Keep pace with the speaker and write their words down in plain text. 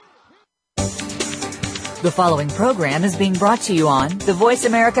The following program is being brought to you on the Voice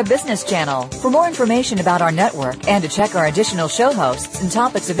America Business Channel. For more information about our network and to check our additional show hosts and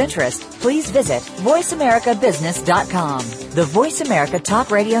topics of interest, please visit voiceamericabusiness.com. The Voice America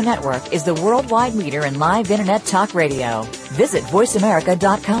Talk Radio Network is the worldwide leader in live Internet talk radio. Visit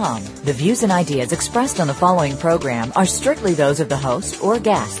voiceamerica.com. The views and ideas expressed on the following program are strictly those of the host or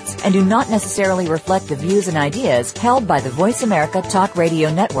guests and do not necessarily reflect the views and ideas held by the Voice America Talk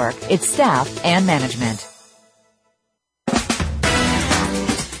Radio Network, its staff, and management.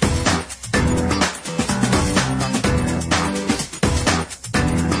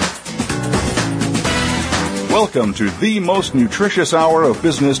 Welcome to the most nutritious hour of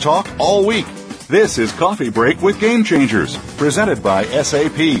business talk all week. This is Coffee Break with Game Changers, presented by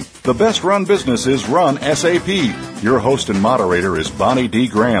SAP. The best-run businesses run SAP. Your host and moderator is Bonnie D.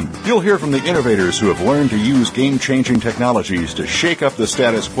 Graham. You'll hear from the innovators who have learned to use game-changing technologies to shake up the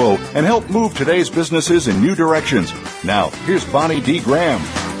status quo and help move today's businesses in new directions. Now, here's Bonnie D. Graham.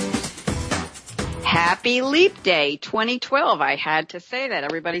 Happy Leap Day 2012. I had to say that.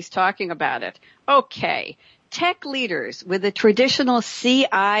 Everybody's talking about it. Okay. Tech leaders with a traditional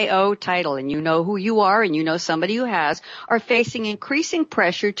CIO title, and you know who you are and you know somebody who has, are facing increasing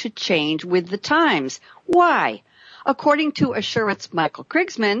pressure to change with the times. Why? According to Asuret's Michael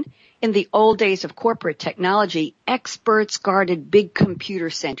Krigsman, in the old days of corporate technology, experts guarded big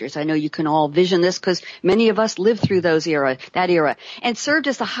computer centers. I know you can all vision this because many of us lived through that era, and served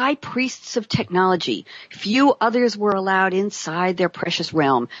as the high priests of technology. Few others were allowed inside their precious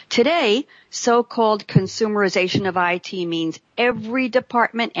realm. Today, so-called consumerization of IT means every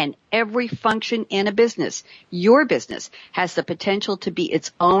department and every function in a business, your business, has the potential to be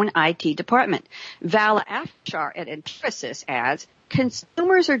its own IT department. Vala Afshar at Enterasys adds,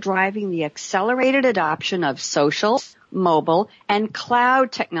 consumers are driving the accelerated adoption of social, mobile, and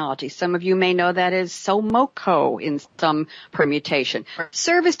cloud technology. Some of you may know that as SOMOCO in some permutation.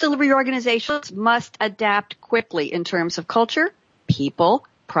 Service delivery organizations must adapt quickly in terms of culture, people,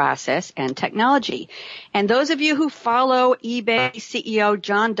 process, and technology. And those of you who follow eBay CEO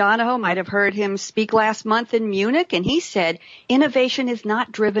John Donahoe might have heard him speak last month in Munich, and he said, innovation is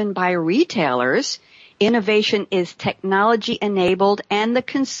not driven by retailers. Innovation is technology-enabled, and the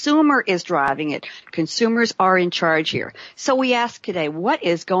consumer is driving it. Consumers are in charge here. So we ask today, what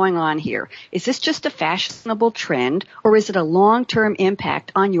is going on here? Is this just a fashionable trend, or is it a long-term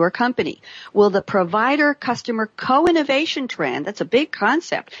impact on your company? Will the provider-customer co-innovation trend, that's a big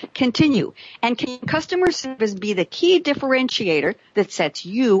concept, continue? And can customer service be the key differentiator that sets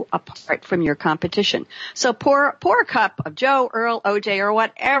you apart from your competition? So pour a cup of Joe, Earl, OJ, or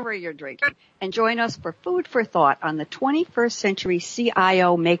whatever you're drinking, and join us for food for thought on the 21st Century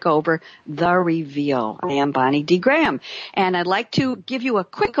CIO Makeover, The Reveal. I am Bonnie D. Graham, and I'd like to give you a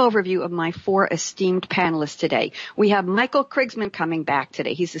quick overview of my four esteemed panelists today. We have Michael Krigsman coming back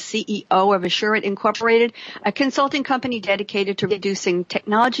today. He's the CEO of Asuret Incorporated, a consulting company dedicated to reducing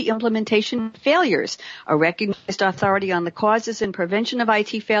technology implementation failures, a recognized authority on the causes and prevention of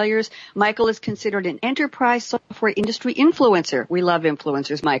IT failures. Michael is considered an enterprise software industry influencer. We love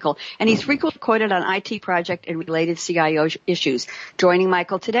influencers, Michael, and he's frequently quoted on IT project and related CIO issues. Joining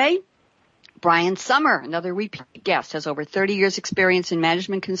Michael today, Brian Summer, another repeat guest, has over 30 years experience in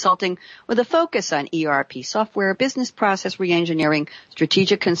management consulting with a focus on ERP software, business process reengineering,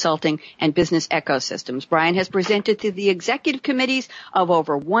 strategic consulting, and business ecosystems. Brian has presented to the executive committees of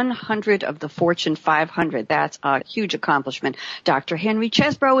over 100 of the Fortune 500. That's a huge accomplishment. Dr. Henry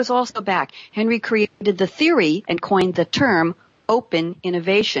Chesbrough is also back. Henry created the theory and coined the term open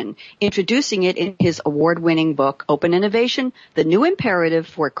innovation, introducing it in his award-winning book, Open Innovation, The New Imperative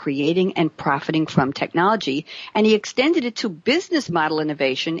for Creating and Profiting from Technology, and he extended it to business model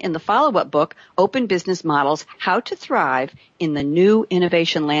innovation in the follow-up book, Open Business Models, How to Thrive in the New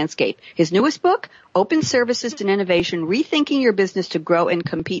Innovation Landscape. His newest book, Open Services and Innovation, Rethinking Your Business to Grow and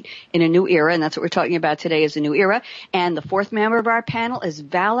Compete in a New Era, and that's what we're talking about today is a new era. And the fourth member of our panel is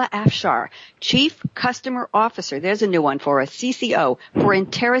Vala Afshar, Chief Customer Officer. There's a new one for us, CCO, for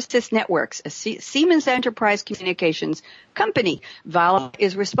Enterasys Networks, a Siemens Enterprise Communications company. Vala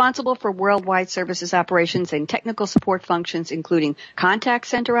is responsible for worldwide services operations and technical support functions, including contact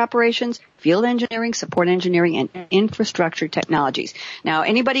center operations, field engineering, support engineering, and infrastructure technologies. Now,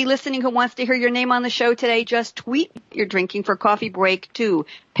 anybody listening who wants to hear your name on the show today, just tweet you're drinking for coffee break to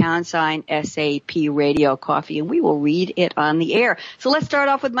 #SAP Radio Coffee, and we will read it on the air. So let's start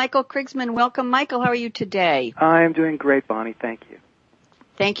off with Michael Krigsman. Welcome, Michael. How are you today? I'm doing great, Bonnie. Thank you.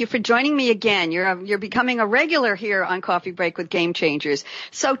 Thank you for joining me again. You're becoming a regular here on Coffee Break with Game Changers.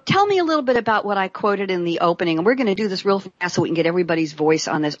 So tell me a little bit about what I quoted in the opening, and we're going to do this real fast so we can get everybody's voice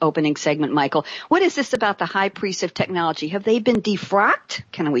on this opening segment, Michael. What is this about the high priests of technology? Have they been defrocked?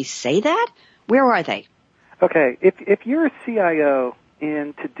 Can we say that? Where are they? Okay, if you're a CIO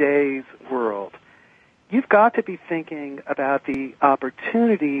in today's world, you've got to be thinking about the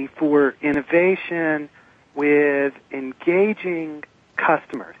opportunity for innovation with engaging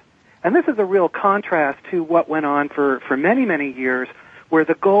customers. And this is a real contrast to what went on for many, many years, where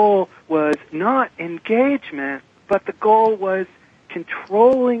the goal was not engagement, but the goal was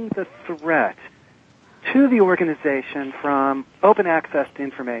controlling the threat to the organization from open access to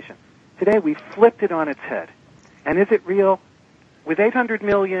information. Today, we flipped it on its head. And is it real? With 800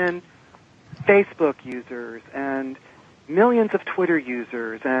 million Facebook users and millions of Twitter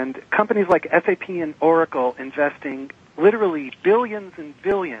users and companies like SAP and Oracle investing literally billions and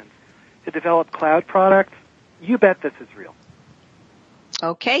billions to develop cloud products, you bet this is real.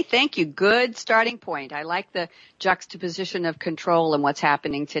 Okay, thank you. Good starting point. I like the juxtaposition of control and what's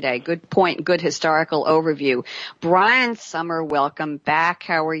happening today. Good point, good historical overview. Brian Summer, welcome back.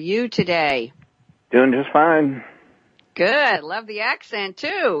 How are you today? Doing just fine. Good. Love the accent,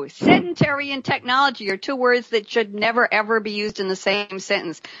 too. Sedentary and technology are two words that should never, ever be used in the same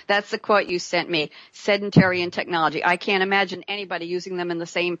sentence. That's the quote you sent me. Sedentary and technology. I can't imagine anybody using them in the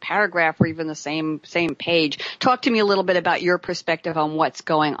same paragraph or even the same page. Talk to me a little bit about your perspective on what's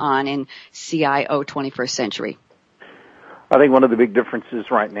going on in CIO 21st century. I think one of the big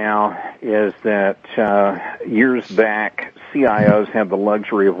differences right now is that years back, CIOs had the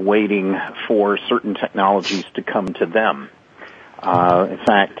luxury of waiting for certain technologies to come to them. In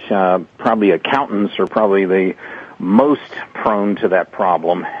fact, probably accountants are probably the most prone to that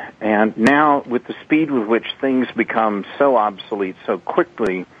problem. And now, with the speed with which things become so obsolete so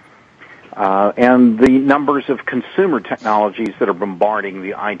quickly, and the numbers of consumer technologies that are bombarding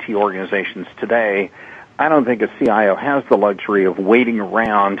the IT organizations today, I don't think a CIO has the luxury of waiting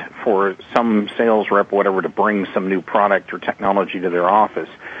around for some sales rep or whatever to bring some new product or technology to their office.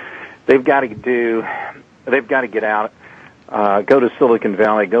 They've got to get out, go to Silicon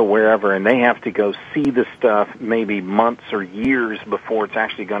Valley, go wherever, and they have to go see the stuff maybe months or years before it's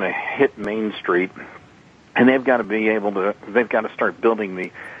actually going to hit Main Street. And they've got to start building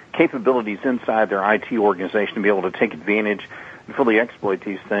the capabilities inside their IT organization to be able to take advantage and fully exploit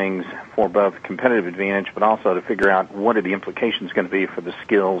these things for both competitive advantage, but also to figure out what are the implications going to be for the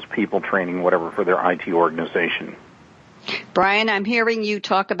skills, people training, whatever, for their IT organization. Brian, I'm hearing you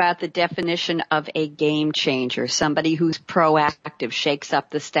talk about the definition of a game changer, somebody who's proactive, shakes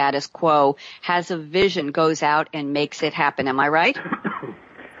up the status quo, has a vision, goes out and makes it happen. Am I right?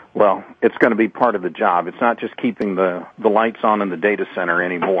 Well, it's going to be part of the job. It's not just keeping the lights on in the data center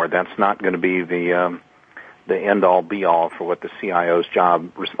anymore. That's not going to be the end-all, be-all for what the CIO's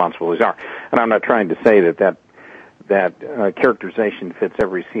job responsibilities are. And I'm not trying to say that characterization fits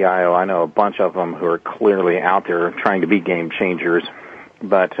every CIO. I know a bunch of them who are clearly out there trying to be game changers,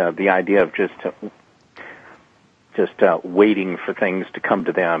 but the idea of just waiting for things to come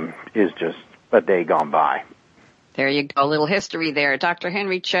to them is just a day gone by. There you go. A little history there. Dr.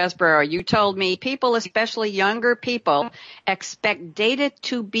 Henry Chesbrough, you told me people, especially younger people, expect data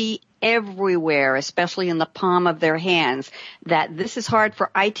to be everywhere, especially in the palm of their hands. That this is hard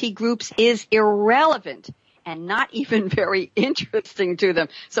for IT groups is irrelevant and not even very interesting to them.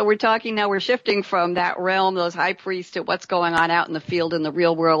 So we're shifting from that realm, those high priests, to what's going on out in the field in the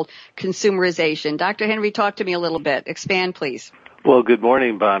real world, consumerization. Dr. Henry, talk to me a little bit. Expand, please. Well, good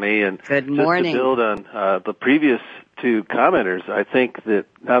morning, Bonnie. And good morning. Just to build on the previous two commenters, I think that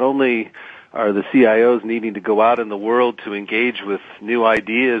not only are the CIOs needing to go out in the world to engage with new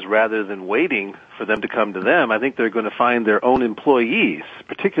ideas rather than waiting for them to come to them, I think they're going to find their own employees,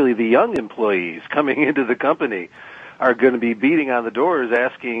 particularly the young employees coming into the company, are going to be beating on the doors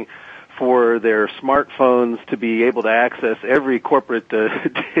asking for their smartphones to be able to access every corporate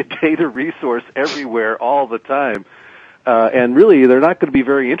data resource everywhere all the time. And really, they're not going to be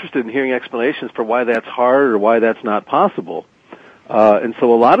very interested in hearing explanations for why that's hard or why that's not possible. And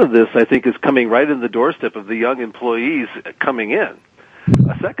so a lot of this, I think, is coming right in the doorstep of the young employees coming in.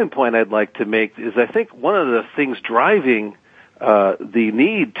 A second point I'd like to make is I think one of the things driving the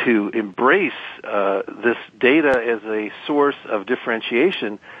need to embrace this data as a source of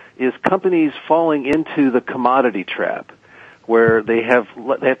differentiation is companies falling into the commodity trap, where they have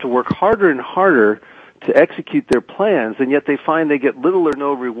to work harder and harder to execute their plans, and yet they find they get little or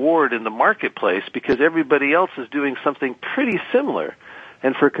no reward in the marketplace because everybody else is doing something pretty similar.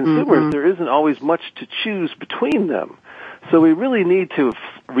 And for consumers, there isn't always much to choose between them. So we really need to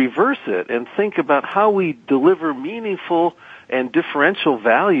reverse it and think about how we deliver meaningful and differential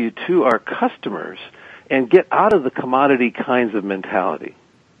value to our customers and get out of the commodity kinds of mentality.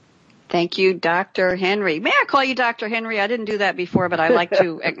 Thank you, Dr. Henry. May I call you Dr. Henry? I didn't do that before, but I like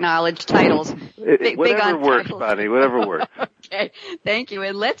to acknowledge titles. Whatever works, titles. Bonnie, whatever works. Okay, thank you.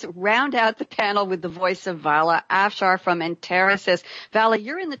 And let's round out the panel with the voice of Vala Afshar from Enterasys. Vala,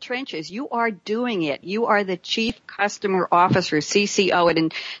 you're in the trenches. You are doing it. You are the Chief Customer Officer, CCO at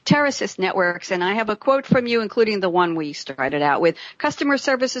Enterasys Networks. And I have a quote from you, including the one we started out with. Customer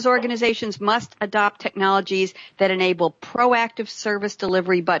services organizations must adopt technologies that enable proactive service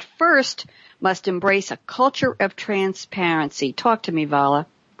delivery, but first must embrace a culture of transparency. Talk to me, Vala.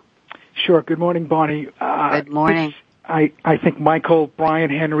 Sure. Good morning, Bonnie. Good morning. I think Michael, Brian,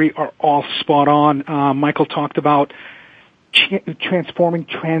 Henry are all spot on. Michael talked about transforming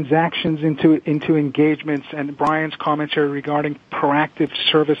transactions into engagements, and Brian's commentary regarding proactive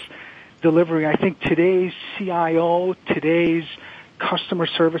service delivery. I think today's CIO, today's customer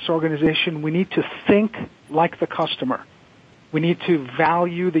service organization, we need to think like the customer. We need to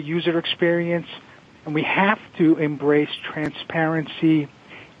value the user experience, and we have to embrace transparency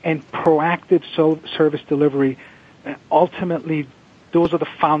and proactive service delivery. Ultimately, those are the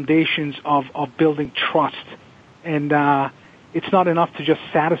foundations of building trust. And it's not enough to just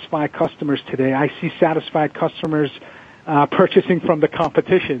satisfy customers today. I see satisfied customers purchasing from the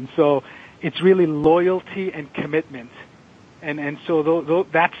competition. So it's really loyalty and commitment. And so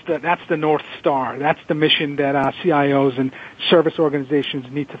that's the North Star. That's the mission that CIOs and service organizations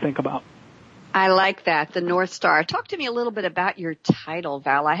need to think about. I like that, the North Star. Talk to me a little bit about your title,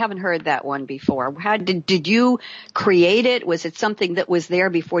 Val. I haven't heard that one before. How did you create it? Was it something that was there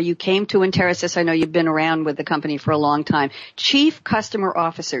before you came to Enterasys? I know you've been around with the company for a long time. Chief Customer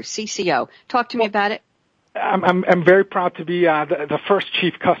Officer, CCO. Talk to me about it. I'm very proud to be the first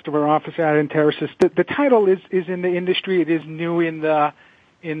Chief Customer Officer at Enterasys. The title is in the industry. It is new in the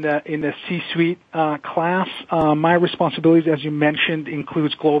C-suite class. My responsibilities, as you mentioned,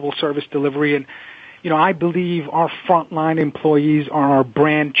 includes global service delivery, and I believe our frontline employees are our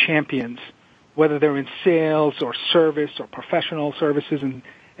brand champions, whether they're in sales or service or professional services,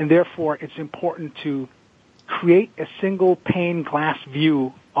 and therefore it's important to create a single pane glass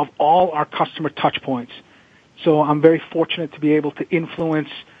view of all our customer touch points. So I'm very fortunate to be able to influence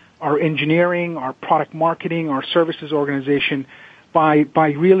our engineering, our product marketing, our services organization by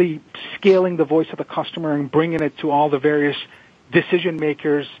really scaling the voice of the customer and bringing it to all the various decision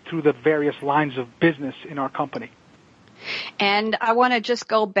makers through the various lines of business in our company. And I want to just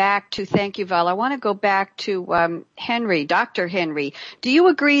go back to, thank you, Val. I want to go back to Henry, Dr. Henry. Do you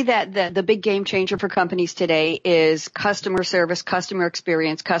agree that the big game changer for companies today is customer service, customer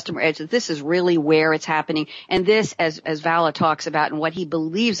experience, customer edge? That this is really where it's happening. And this, as Vala talks about and what he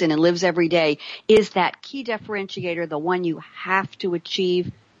believes in and lives every day, is that key differentiator, the one you have to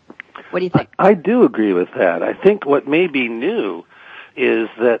achieve. What do you think? I do agree with that. I think what may be new is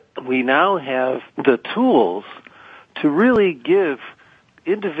that we now have the tools to really give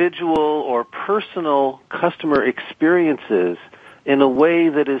individual or personal customer experiences in a way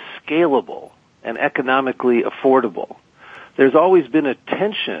that is scalable and economically affordable. There's always been a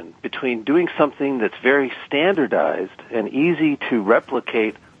tension between doing something that's very standardized and easy to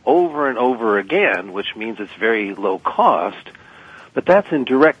replicate over and over again, which means it's very low cost, but that's in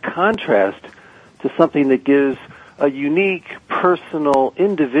direct contrast to something that gives a unique, personal,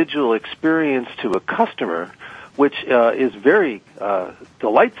 individual experience to a customer, which is very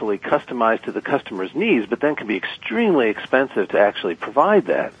delightfully customized to the customer's needs, but then can be extremely expensive to actually provide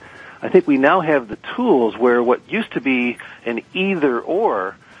that. I think we now have the tools where what used to be an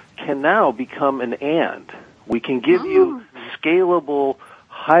either-or can now become an and. We can give you scalable,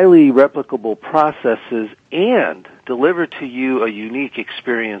 highly replicable processes and deliver to you a unique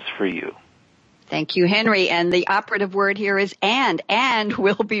experience for you. Thank you, Henry. And the operative word here is and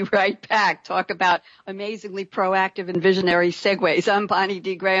we'll be right back. Talk about amazingly proactive and visionary segues. I'm Bonnie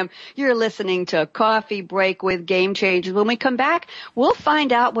D. Graham. You're listening to Coffee Break with Game Changers. When we come back, we'll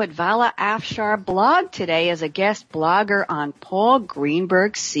find out what Vala Afshar blogged today as a guest blogger on Paul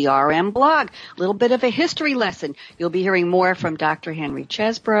Greenberg's CRM blog. A little bit of a history lesson. You'll be hearing more from Dr. Henry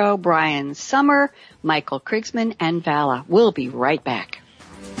Chesbrough, Brian Summer, Michael Krigsman, and Vala. We'll be right back.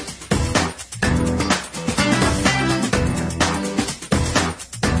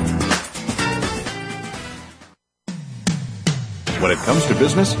 When it comes to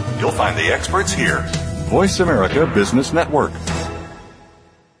business, you'll find the experts here. Voice America Business Network.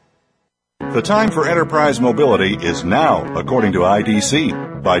 The time for enterprise mobility is now, according to IDC.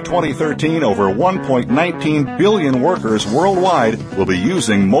 By 2013, over 1.19 billion workers worldwide will be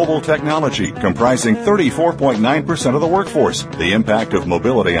using mobile technology, comprising 34.9% of the workforce. The impact of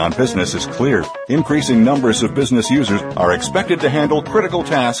mobility on business is clear. Increasing numbers of business users are expected to handle critical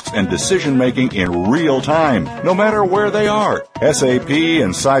tasks and decision-making in real time, no matter where they are. SAP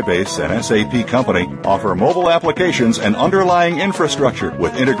and Sybase, an SAP company, offer mobile applications and underlying infrastructure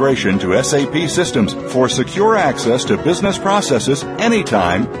with integration to SAP systems for secure access to business processes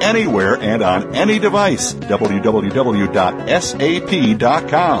anytime, anywhere, and on any device. www.sap.com.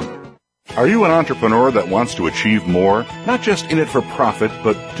 Are you an entrepreneur that wants to achieve more? Not just in it for profit,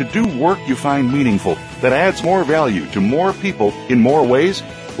 but to do work you find meaningful, that adds more value to more people in more ways?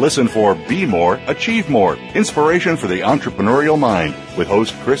 Listen for Be More, Achieve More, Inspiration for the Entrepreneurial Mind. With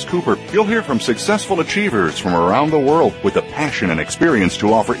host Chris Cooper, you'll hear from successful achievers from around the world with the passion and experience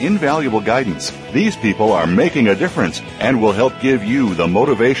to offer invaluable guidance. These people are making a difference and will help give you the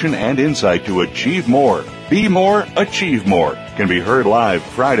motivation and insight to achieve more. Be More, Achieve More can be heard live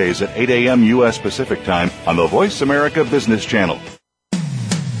Fridays at 8 a.m. U.S. Pacific Time on the Voice America Business Channel.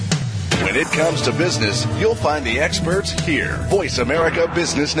 When it comes to business, you'll find the experts here. Voice America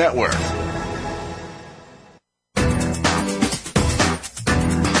Business Network.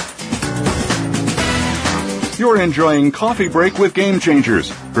 You're enjoying Coffee Break with Game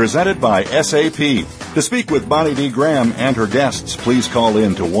Changers, presented by SAP. To speak with Bonnie D. Graham and her guests, please call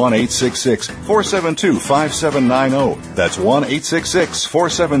in to 1-866-472-5790. That's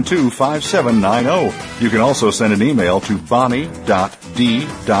 1-866-472-5790. You can also send an email to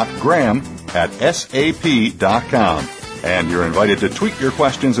bonnie.d.graham@sap.com. And you're invited to tweet your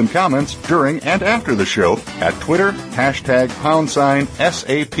questions and comments during and after the show at Twitter,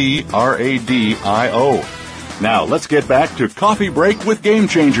 #SAPRADIO. Now, let's get back to Coffee Break with Game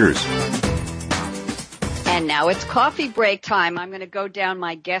Changers. And now it's coffee break time. I'm going to go down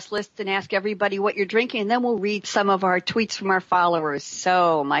my guest list and ask everybody what you're drinking, and then we'll read some of our tweets from our followers.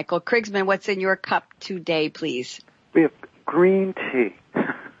 So, Michael Krigsman, what's in your cup today, please? We have green tea.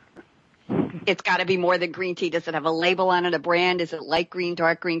 It's got to be more than green tea. Does it have a label on it, a brand? Is it light green,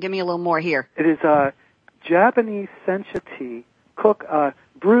 dark green? Give me a little more here. It is Japanese sencha tea,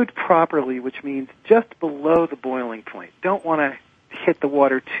 brewed properly, which means just below the boiling point. Don't want to hit the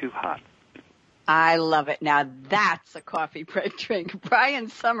water too hot. I love it. Now that's a coffee break drink. Brian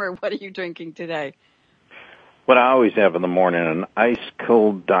Summer, what are you drinking today? What I always have in the morning, an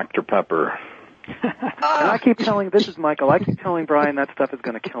ice-cold Dr. Pepper. And I keep telling Brian that stuff is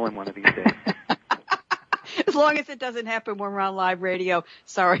going to kill him one of these days. As long as it doesn't happen when we're on live radio.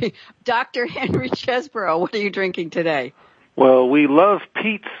 Sorry. Dr. Henry Chesborough, what are you drinking today? Well, we love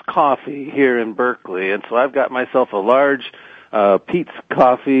Pete's Coffee here in Berkeley, and so I've got myself a large Pete's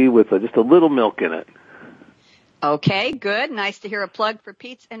Coffee with just a little milk in it. Okay, good. Nice to hear a plug for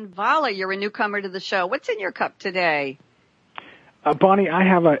Pete's. And Vala, you're a newcomer to the show. What's in your cup today? Bonnie, I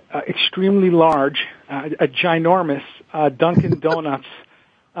have a extremely large, a ginormous Dunkin' Donuts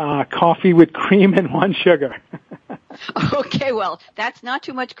coffee with cream and 1 sugar. Okay, well, that's not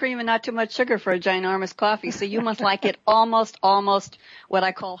too much cream and not too much sugar for a ginormous coffee, so you must like it almost what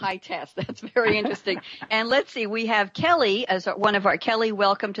I call high test. That's very interesting. And let's see, we have Kelly as one of our, Kelly,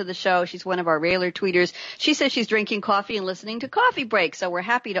 welcome to the show. She's one of our regular tweeters. She says she's drinking coffee and listening to Coffee Break, so we're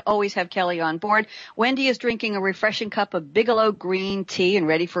happy to always have Kelly on board. Wendy is drinking a refreshing cup of Bigelow green tea and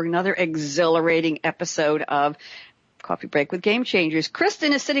ready for another exhilarating episode of Coffee Break with Game Changers.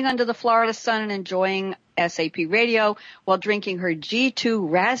 Kristen is sitting under the Florida sun and enjoying SAP Radio while drinking her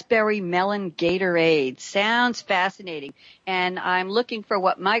G2 Raspberry Melon Gatorade. Sounds fascinating. And I'm looking for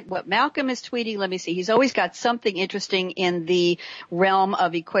what Malcolm is tweeting. Let me see. He's always got something interesting in the realm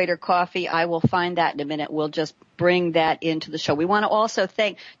of Equator Coffee. I will find that in a minute. We'll just bring that into the show. We want to also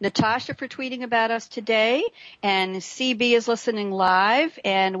thank Natasha for tweeting about us today, and CB is listening live,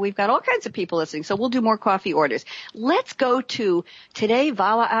 and we've got all kinds of people listening, so we'll do more coffee orders. Let's go to today,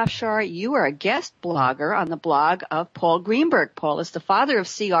 Vala Afshar. You are a guest blogger on the blog of Paul Greenberg. Paul is the father of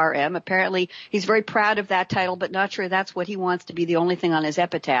CRM. Apparently, he's very proud of that title, but not sure that's what he wants to be the only thing on his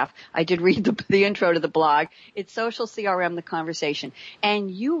epitaph. I did read the intro to the blog. It's Social CRM, the Conversation.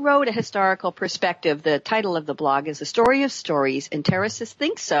 And you wrote a historical perspective. The title of the blog is A Story of Stories, Enterasys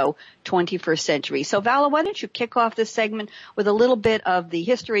Thinks So, 21st Century. So, Vala, why don't you kick off this segment with a little bit of the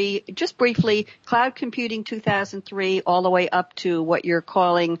history, just briefly, cloud computing 2003, all the way up to what you're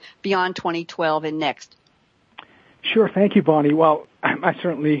calling beyond 2012 and next. Sure. Thank you, Bonnie. Well, I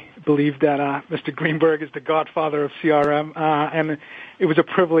certainly believe that Mr. Greenberg is the godfather of CRM, and it was a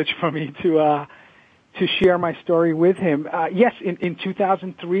privilege for me to to share my story with him. Yes, in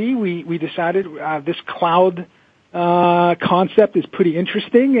 2003, we decided this cloud concept is pretty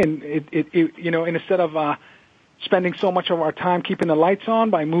interesting, and it instead of spending so much of our time keeping the lights on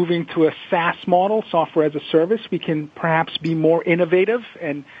by moving to a SaaS model, software as a service, we can perhaps be more innovative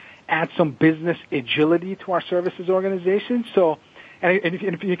and add some business agility to our services organization. So, and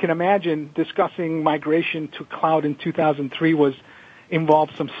if you can imagine, discussing migration to cloud in 2003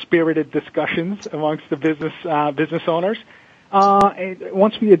 involved some spirited discussions amongst the business owners.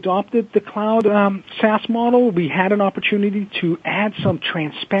 Once we adopted the cloud SaaS model, we had an opportunity to add some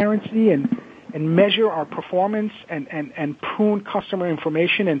transparency and measure our performance and prune customer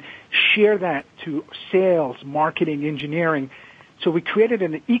information and share that to sales, marketing, engineering. So we created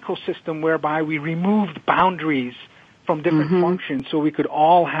an ecosystem whereby we removed boundaries from different functions so we could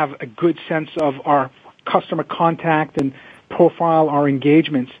all have a good sense of our customer contact and profile our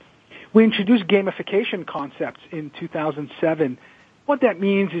engagements. We introduced gamification concepts in 2007. What that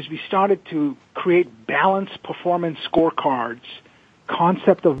means is we started to create balanced performance scorecards,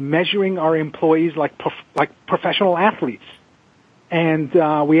 concept of measuring our employees like professional athletes. And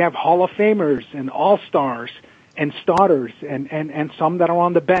we have Hall of Famers and All-Stars and starters and some that are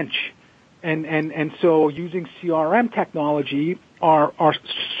on the bench. And so using CRM technology, our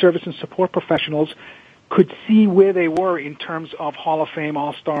service and support professionals could see where they were in terms of Hall of Fame,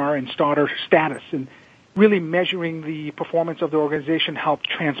 All-Star, and starter status. And really measuring the performance of the organization helped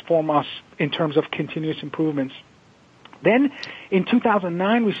transform us in terms of continuous improvements. Then in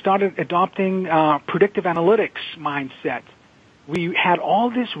 2009, we started adopting predictive analytics mindset. We had all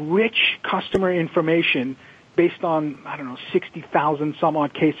this rich customer information based on, 60,000 some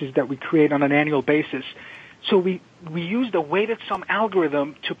odd cases that we create on an annual basis. So we used a weighted sum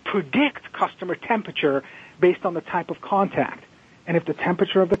algorithm to predict customer temperature based on the type of contact. And if the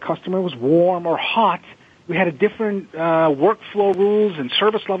temperature of the customer was warm or hot, we had a different workflow rules and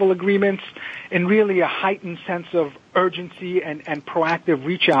service level agreements and really a heightened sense of urgency and proactive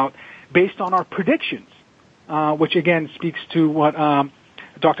reach out based on our predictions, which again speaks to what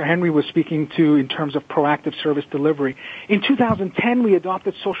Dr. Henry was speaking to in terms of proactive service delivery. In 2010, we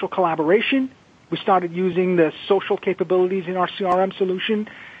adopted social collaboration. We started using the social capabilities in our CRM solution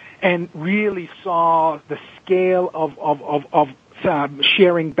and really saw the scale of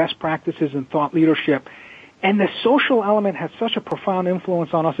sharing best practices and thought leadership. And the social element had such a profound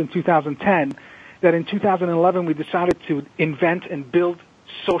influence on us in 2010 that in 2011 we decided to invent and build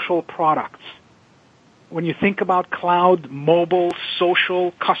social products. When you think about cloud, mobile,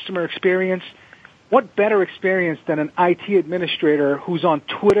 social, customer experience, what better experience than an IT administrator who's on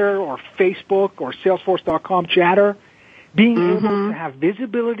Twitter or Facebook or Salesforce.com chatter, being able to have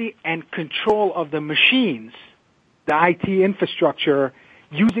visibility and control of the machines, the IT infrastructure,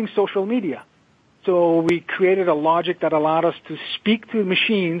 using social media. So we created a logic that allowed us to speak to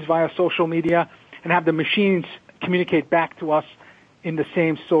machines via social media and have the machines communicate back to us in the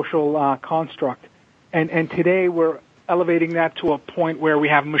same social construct. And today we're elevating that to a point where we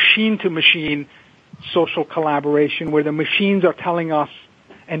have machine-to-machine social collaboration, where the machines are telling us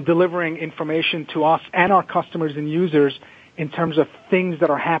and delivering information to us and our customers and users in terms of things that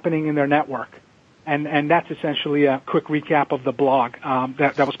are happening in their network. And that's essentially a quick recap of the blog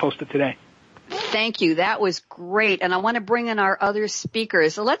that was posted today. Thank you. That was great. And I want to bring in our other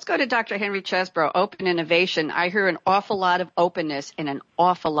speakers. So let's go to Dr. Henry Chesbrough, Open Innovation. I hear an awful lot of openness and an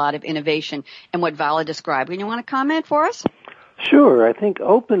awful lot of innovation in what Vala described. And you want to comment for us? Sure. I think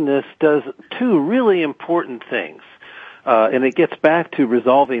openness does two really important things. And it gets back to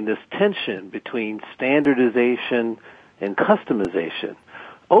resolving this tension between standardization and customization.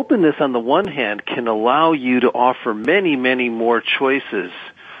 Openness, on the one hand, can allow you to offer many, many more choices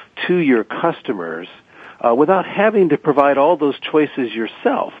to your customers without having to provide all those choices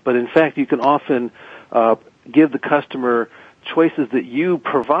yourself. But in fact, you can often give the customer choices that you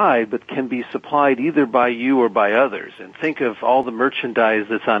provide but can be supplied either by you or by others. And think of all the merchandise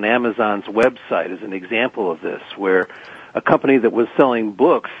that's on Amazon's website as an example of this, where a company that was selling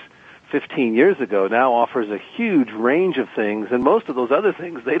books 15 years ago now offers a huge range of things, and most of those other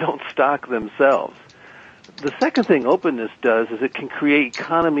things they don't stock themselves. The second thing openness does is it can create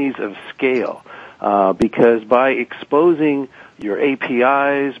economies of scale because by exposing your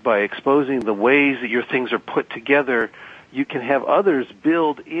APIs, by exposing the ways that your things are put together, you can have others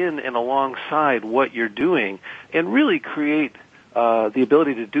build in and alongside what you're doing and really create the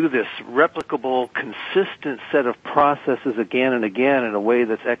ability to do this replicable, consistent set of processes again and again in a way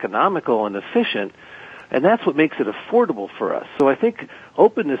that's economical and efficient. And that's what makes it affordable for us. So I think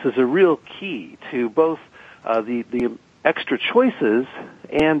openness is a real key to both the extra choices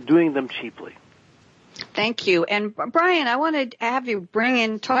and doing them cheaply. Thank you. And Brian, I want to have you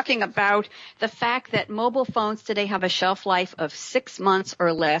talking about the fact that mobile phones today have a shelf life of 6 months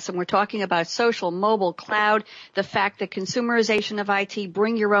or less. And we're talking about social, mobile, cloud, the fact that consumerization of IT,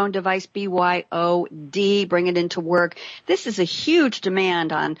 bring your own device, BYOD, bring it into work. This is a huge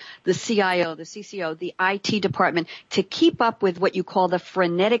demand on the CIO, the CCO, the IT department to keep up with what you call the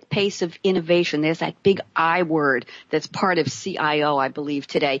frenetic pace of innovation. There's that big I word that's part of CIO, I believe,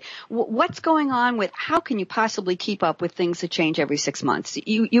 today. What's going on with how can you possibly keep up with things that change every 6 months?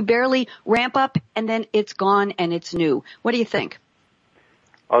 You barely ramp up and then it's gone and it's new. What do you think?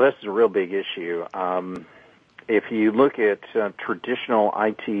 Oh, this is a real big issue. If you look at traditional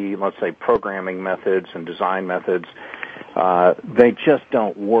IT, let's say programming methods and design methods, they just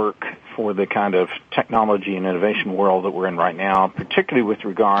don't work for the kind of technology and innovation world that we're in right now, particularly with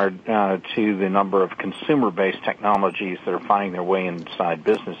regard to the number of consumer-based technologies that are finding their way inside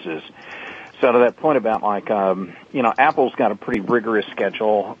businesses. So to that point about Apple's got a pretty rigorous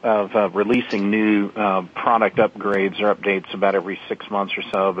schedule of releasing new product upgrades or updates about every 6 months or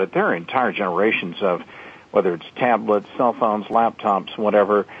so, but there are entire generations of, whether it's tablets, cell phones, laptops,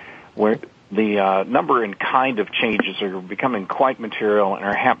 whatever, where the number and kind of changes are becoming quite material and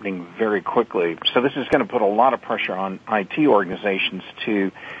are happening very quickly. So this is going to put a lot of pressure on IT organizations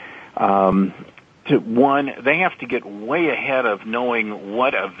to one, they have to get way ahead of knowing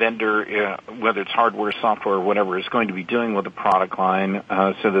what a vendor, whether it's hardware, software, or whatever, is going to be doing with the product line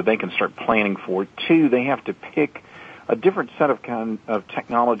so that they can start planning for it. Two, they have to pick a different set of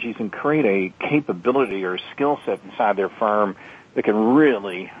technologies and create a capability or skill set inside their firm that can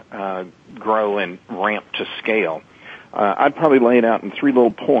really grow and ramp to scale. I'd probably lay it out in 3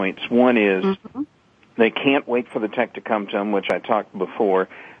 little points. One is they can't wait for the tech to come to them, which I talked before.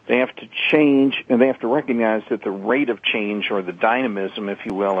 They have to change, and they have to recognize that the rate of change, or the dynamism, if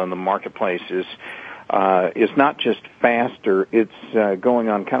you will, in the marketplace is not just faster, it's going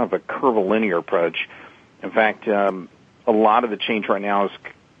on kind of a curvilinear approach. In fact, a lot of the change right now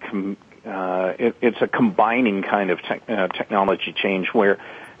is it's a combining kind of technology change where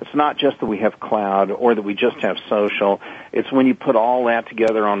it's not just that we have cloud or that we just have social. It's when you put all that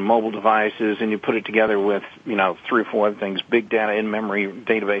together on mobile devices and you put it together with, 3 or 4 other things, big data, in-memory,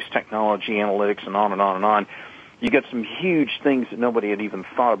 database technology, analytics, and on and on and on. You get some huge things that nobody had even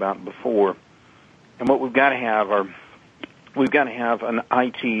thought about before. And what we've got to have an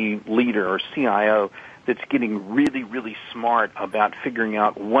IT leader or CIO that's getting really, really smart about figuring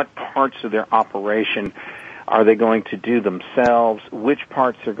out what parts of their operation are they going to do themselves, which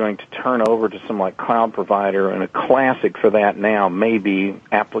parts are going to turn over to some like cloud provider, and a classic for that now may be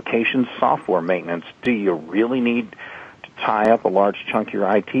application software maintenance. Do you really need to tie up a large chunk of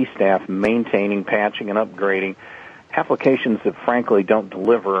your IT staff maintaining, patching, and upgrading applications that frankly don't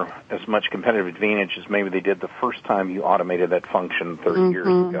deliver as much competitive advantage as maybe they did the first time you automated that function 30 years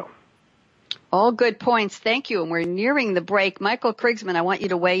ago? All good points. Thank you. And we're nearing the break. Michael Krigsman, I want you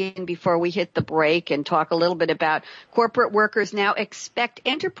to weigh in before we hit the break and talk a little bit about corporate workers now expect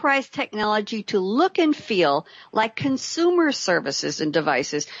enterprise technology to look and feel like consumer services and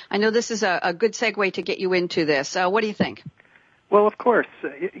devices. I know this is a good segue to get you into this. What do you think? Well, of course.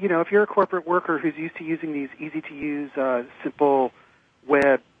 If you're a corporate worker who's used to using these easy-to-use, simple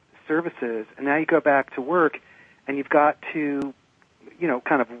web services, and now you go back to work and you've got to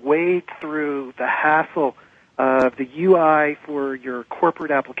kind of wade through the hassle of the UI for your corporate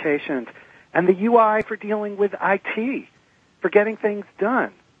applications and the UI for dealing with IT, for getting things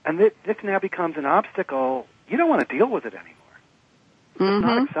done. And this now becomes an obstacle. You don't want to deal with it anymore. It's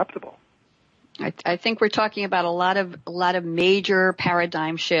not acceptable. I think we're talking about a lot of major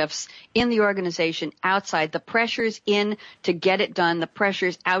paradigm shifts in the organization outside. The pressure's in to get it done. The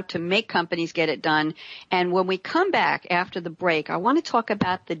pressure's out to make companies get it done. And when we come back after the break, I want to talk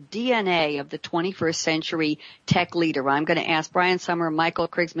about the DNA of the 21st century tech leader. I'm going to ask Brian Sommer, Michael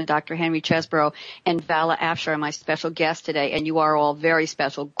Krigsman, Dr. Henry Chesbrough, and Vala Afshar, my special guest today. And you are all very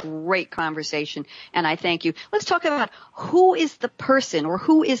special. Great conversation. And I thank you. Let's talk about who is the person or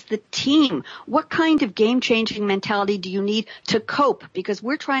who is the team. What kind of game-changing mentality do you need to cope? Because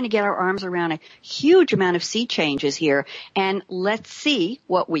we're trying to get our arms around a huge amount of sea changes here, and let's see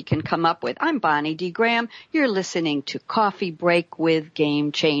what we can come up with. I'm Bonnie D. Graham. You're listening to Coffee Break with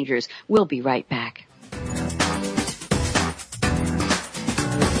Game Changers. We'll be right back.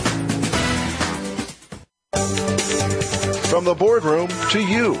 From the boardroom to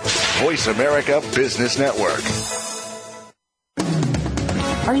you, Voice America Business Network.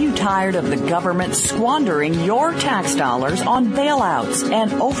 Are you tired of the government squandering your tax dollars on bailouts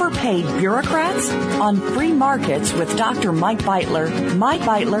and overpaid bureaucrats? On Free Markets with Dr. Mike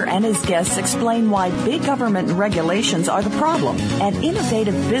Beitler and his guests explain why big government regulations are the problem and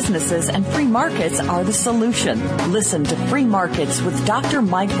innovative businesses and free markets are the solution. Listen to Free Markets with Dr.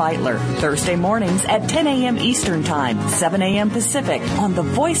 Mike Beitler, Thursday mornings at 10 a.m. Eastern Time, 7 a.m. Pacific on the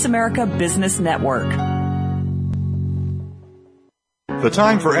Voice America Business Network. The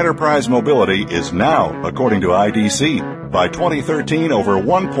time for enterprise mobility is now, according to IDC. By 2013, over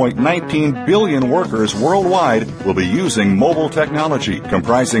 1.19 billion workers worldwide will be using mobile technology,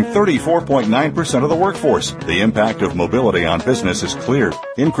 comprising 34.9% of the workforce. The impact of mobility on business is clear.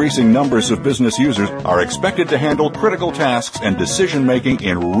 Increasing numbers of business users are expected to handle critical tasks and decision-making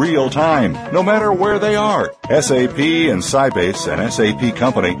in real time, no matter where they are. SAP and Sybase, an SAP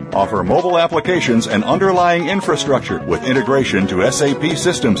company, offer mobile applications and underlying infrastructure with integration to SAP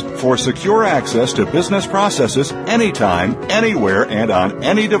systems for secure access to business processes anytime, anywhere, and on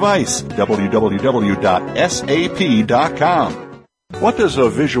any device. www.sap.com. What does a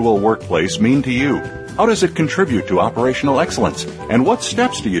visual workplace mean to you? How does it contribute to operational excellence? And what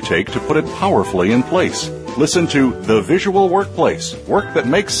steps do you take to put it powerfully in place? Listen to The Visual Workplace, work that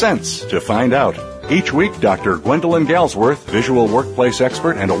makes sense, to find out. Each week, Dr. Gwendolyn Galsworth, visual workplace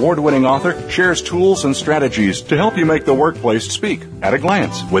expert and award-winning author, shares tools and strategies to help you make the workplace speak at a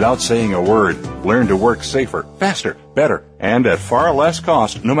glance without saying a word. Learn to work safer, faster, better, and at far less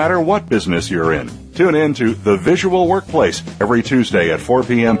cost no matter what business you're in. Tune in to The Visual Workplace every Tuesday at 4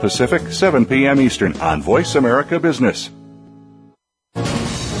 p.m. Pacific, 7 p.m. Eastern on Voice America Business.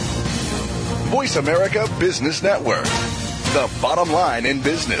 Voice America Business Network, the bottom line in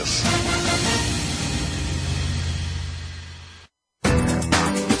business.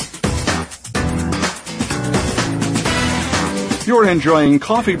 You're enjoying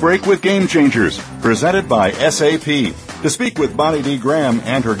Coffee Break with Game Changers, presented by SAP. To speak with Bonnie D. Graham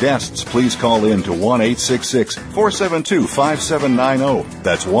and her guests, please call in to 1-866-472-5790.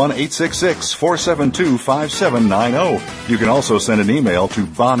 That's 1-866-472-5790. You can also send an email to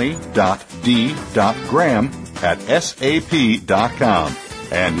bonnie.d.graham@sap.com.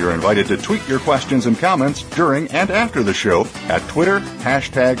 And you're invited to tweet your questions and comments during and after the show at Twitter,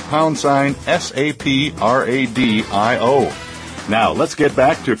 #SAPRADIO. Now, let's get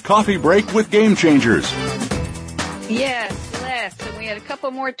back to Coffee Break with Game Changers. Yes, let's. And we had a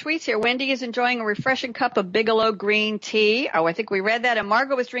couple more tweets here. Wendy is enjoying a refreshing cup of Bigelow green tea. Oh, I think we read that. And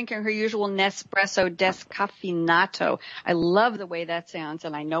Margot was drinking her usual Nespresso Descaffeinato. I love the way that sounds,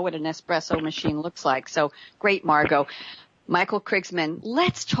 and I know what an espresso machine looks like. So great, Margot. Michael Krigsman,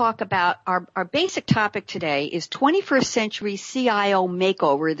 let's talk about our basic topic today is 21st Century CIO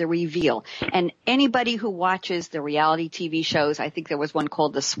Makeover, the reveal. And anybody who watches the reality TV shows, I think there was one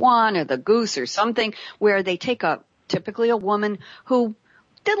called The Swan or The Goose or something, where they take typically a woman who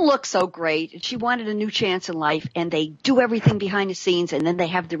didn't look so great. She wanted a new chance in life, and they do everything behind the scenes, and then they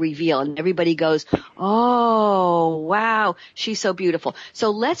have the reveal, and everybody goes, oh, wow, she's so beautiful.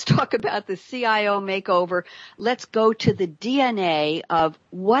 So let's talk about the CIO makeover. Let's go to the DNA of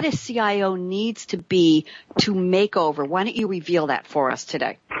what a CIO needs to be to make over. Why don't you reveal that for us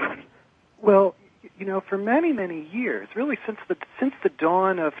today? Well, you know, for many, many years, really since the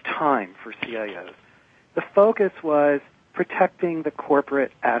dawn of time for CIOs, the focus was protecting the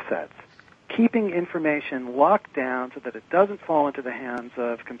corporate assets, keeping information locked down so that it doesn't fall into the hands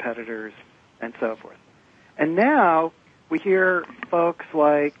of competitors and so forth. And now we hear folks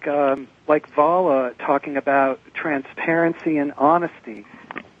like Vala talking about transparency and honesty,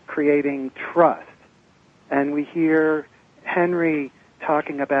 creating trust. And we hear Henry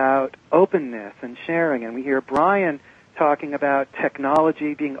talking about openness and sharing. And we hear Brian talking about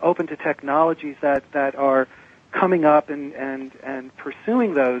technology, being open to technologies that are coming up and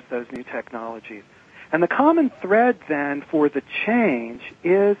pursuing those new technologies. And the common thread then for the change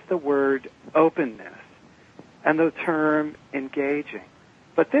is the word openness and the term engaging.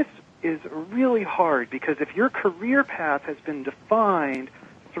 But this is really hard because if your career path has been defined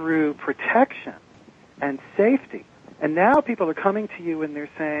through protection and safety, and now people are coming to you and they're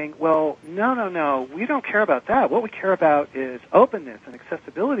saying, well, no, we don't care about that. What we care about is openness and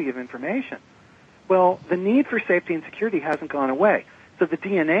accessibility of information. Well, the need for safety and security hasn't gone away. So the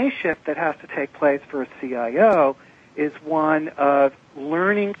DNA shift that has to take place for a CIO is one of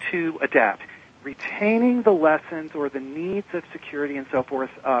learning to adapt, retaining the lessons or the needs of security and so forth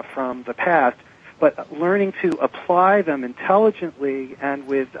from the past, but learning to apply them intelligently and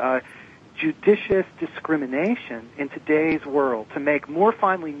with judicious discrimination in today's world to make more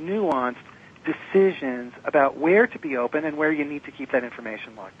finely nuanced decisions about where to be open and where you need to keep that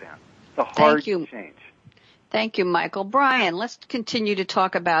information locked down. It's a hard change. Thank you, Michael. Brian, let's continue to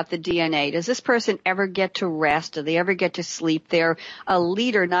talk about the DNA. Does this person ever get to rest? Do they ever get to sleep? They're a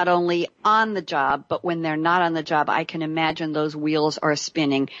leader not only on the job, but when they're not on the job, I can imagine those wheels are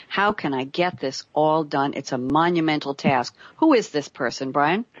spinning. How can I get this all done? It's a monumental task. Who is this person,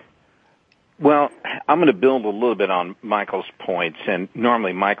 Brian? Well, I'm going to build a little bit on Michael's points, and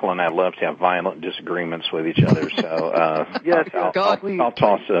normally Michael and I love to have violent disagreements with each other. So, yes, I'll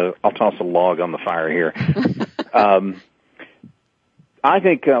toss a log on the fire here. I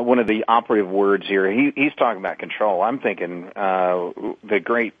think one of the operative words here, he's talking about control. I'm thinking the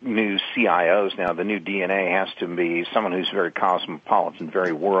great new CIOs now, the new DNA has to be someone who's very cosmopolitan,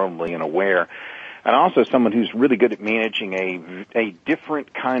 very worldly and aware. And also someone who's really good at managing a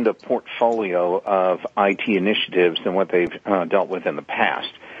different kind of portfolio of IT initiatives than what they've dealt with in the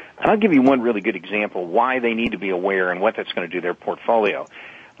past. And I'll give you one really good example why they need to be aware and what that's going to do to their portfolio.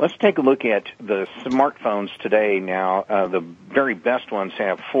 Let's take a look at the smartphones today now. The very best ones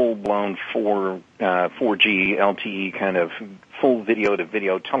have full-blown 4G, LTE kind of full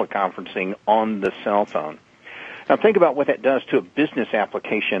video-to-video teleconferencing on the cell phone. Now think about what that does to a business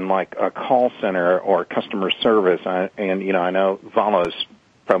application like a call center or customer service. I know Vala is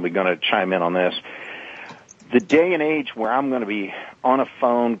probably going to chime in on this. The day and age where I'm going to be on a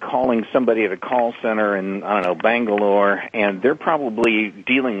phone calling somebody at a call center in, Bangalore, and they're probably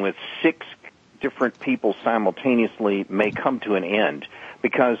dealing with 6 different people simultaneously may come to an end.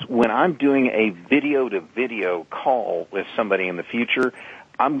 Because when I'm doing a video-to-video call with somebody in the future,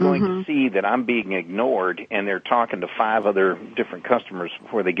 I'm going to see that I'm being ignored and they're talking to 5 other different customers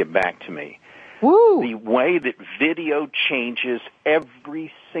before they get back to me. Woo. The way that video changes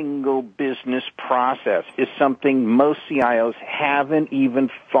every single business process is something most CIOs haven't even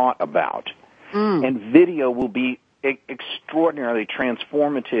thought about. And video will be extraordinarily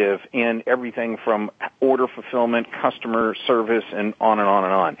transformative in everything from order fulfillment, customer service, and on and on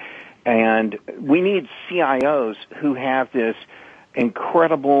and on. And we need CIOs who have this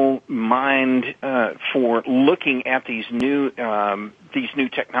incredible mind for looking at these new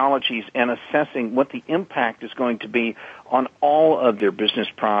technologies and assessing what the impact is going to be on all of their business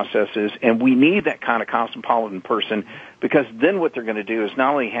processes. And we need that kind of cosmopolitan person, because then what they're going to do is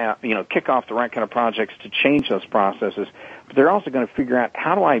not only kick off the right kind of projects to change those processes, but they're also going to figure out,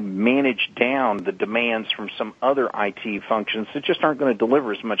 how do I manage down the demands from some other IT functions that just aren't going to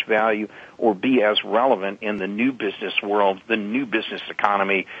deliver as much value or be as relevant in the new business world, the new business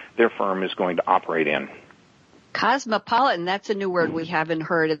economy their firm is going to operate in. Cosmopolitan, that's a new word we haven't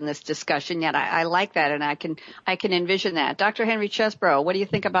heard in this discussion yet. I like that, and I can envision that. Dr. Henry Chesbrough, what do you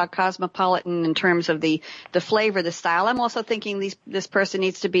think about cosmopolitan in terms of the flavor, the style? I'm also thinking this person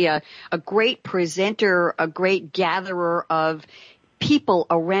needs to be a great presenter, a great gatherer of people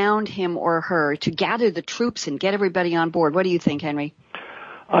around him or her to gather the troops and get everybody on board. What do you think, Henry?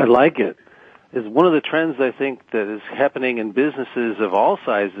 I like it. It's one of the trends I think that is happening in businesses of all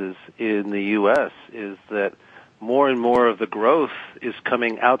sizes in the U.S. is that more and more of the growth is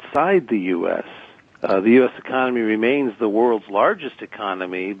coming outside the U.S. The U.S. economy remains the world's largest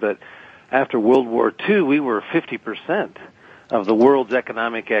economy, but after World War II, we were 50% of the world's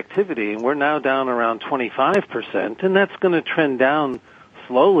economic activity, and we're now down around 25%, and that's going to trend down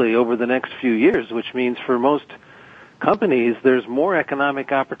slowly over the next few years, which means for most companies, there's more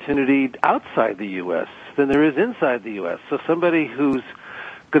economic opportunity outside the U.S. than there is inside the U.S. So somebody who's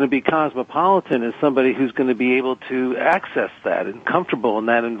going to be cosmopolitan is somebody who's going to be able to access that and comfortable in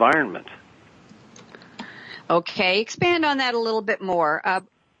that environment. Okay, expand on that a little bit more.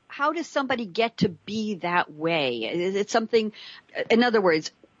 How does somebody get to be that way? Is it something, in other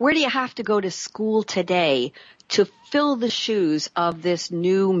words, where do you have to go to school today to fill the shoes of this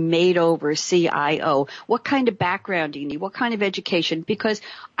new made-over CIO? What kind of background do you need? What kind of education? Because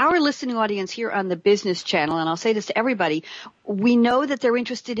our listening audience here on the Business Channel, and I'll say this to everybody, we know that they're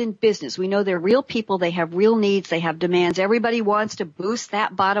interested in business. We know they're real people. They have real needs. They have demands. Everybody wants to boost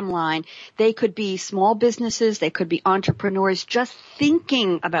that bottom line. They could be small businesses. They could be entrepreneurs just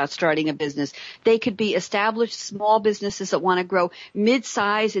thinking about starting a business. They could be established small businesses that want to grow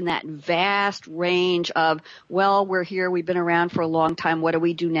mid-size in that vast range of, well, we're here, we've been around for a long time, what do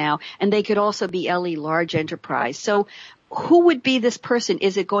we do now? And they could also be LE, large enterprise. So who would be this person?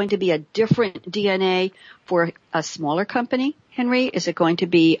 Is it going to be a different DNA for a smaller company, Henry? Is it going to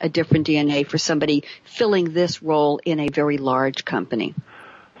be a different DNA for somebody filling this role in a very large company?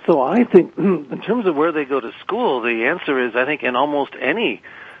 So I think in terms of where they go to school, the answer is, I think, in almost any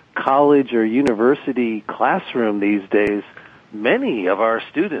college or university classroom these days, many of our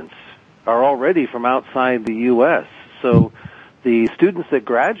students are already from outside the U.S. So the students that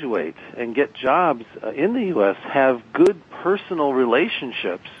graduate and get jobs in the U.S. have good personal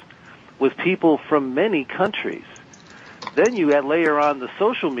relationships with people from many countries. Then you layer on the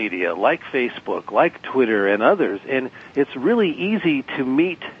social media like Facebook, like Twitter, and others, and it's really easy to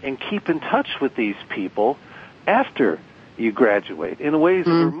meet and keep in touch with these people after you graduate in ways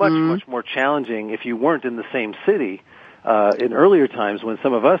that were much, much more challenging if you weren't in the same city in earlier times when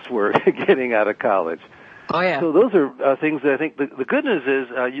some of us were getting out of college. Oh, yeah. So those are things that I think the good news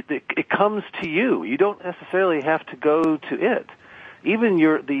is it comes to you. You don't necessarily have to go to it. Even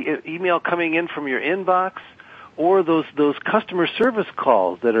the email coming in from your inbox or those customer service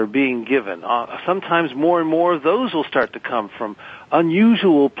calls that are being given, sometimes more and more of those will start to come from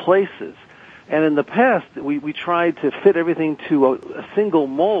unusual places. And in the past, we tried to fit everything to a single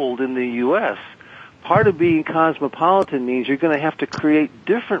mold in the U.S. Part of being cosmopolitan means you're going to have to create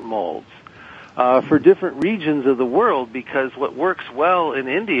different molds for different regions of the world, because what works well in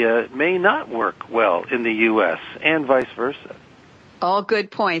India may not work well in the U.S. and vice versa. All good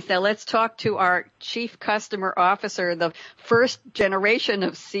points. Now let's talk to our Chief Customer Officer, the first generation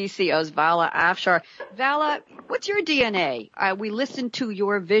of CCOs, Vala Afshar. Vala, what's your DNA? We listened to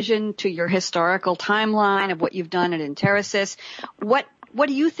your vision, to your historical timeline of what you've done at Enterasys. What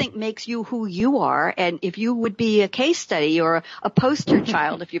do you think makes you who you are? And if you would be a case study or a poster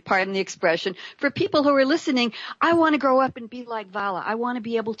child, if you pardon the expression, for people who are listening, I want to grow up and be like Vala. I want to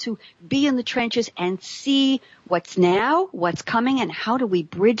be able to be in the trenches and see what's now, what's coming, and how do we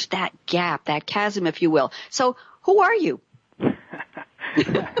bridge that gap, that chasm, if you will. So who are you?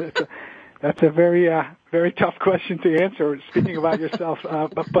 That's a very tough question to answer, speaking about yourself.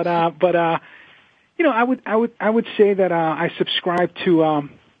 You know, I would say that I subscribe to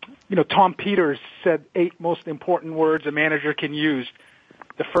Tom Peters said 8 most important words a manager can use.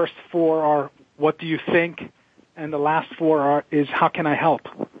 The first 4 are what do you think, and the last 4 is how can I help.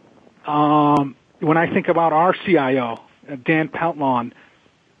 When I think about our CIO, Dan Peltlon,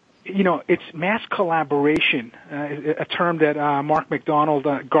 it's mass collaboration, a term that Mark McDonald,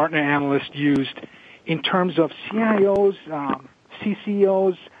 Gartner analyst, used in terms of CIOs,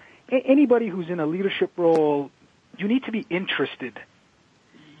 CCOs. Anybody who's in a leadership role, you need to be interested.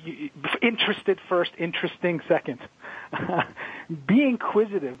 Interested first, interesting second. Be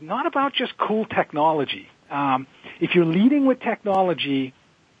inquisitive, not about just cool technology. If you're leading with technology,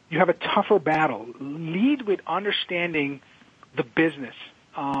 you have a tougher battle. Lead with understanding the business.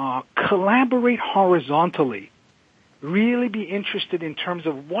 Collaborate horizontally. Really be interested in terms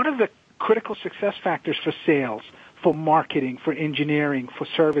of what are the critical success factors for sales, for marketing, for engineering, for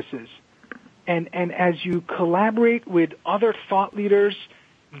services. And as you collaborate with other thought leaders,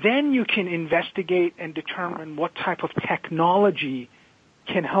 then you can investigate and determine what type of technology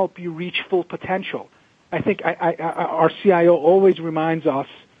can help you reach full potential. I think our CIO always reminds us,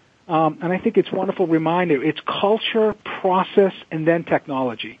 and I think it's a wonderful reminder, it's culture, process, and then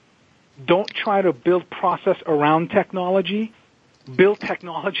technology. Don't try to build process around technology. Build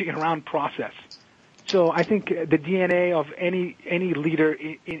technology around process. So I think the DNA of any leader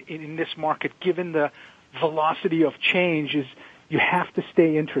in this market, given the velocity of change, is you have to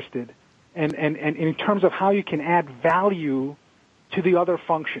stay interested. And in terms of how you can add value to the other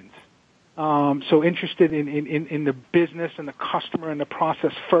functions. So interested in the business and the customer and the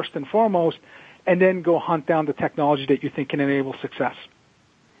process first and foremost, and then go hunt down the technology that you think can enable success.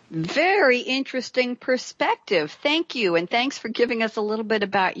 Very interesting perspective. Thank you. And thanks for giving us a little bit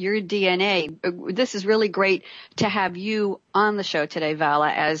about your DNA. This is really great to have you on the show today, Vala,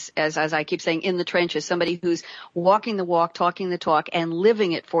 as I keep saying, in the trenches, somebody who's walking the walk, talking the talk, and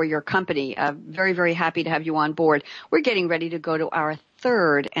living it for your company. Very, very happy to have you on board. We're getting ready to go to our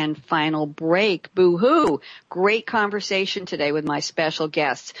third and final break. Boo-hoo. Great conversation today with my special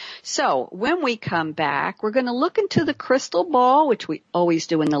guests. So when we come back, we're going to look into the crystal ball, which we always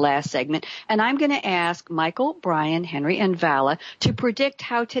do in the last segment, and I'm going to ask Michael, Brian, Henry, and Vala to predict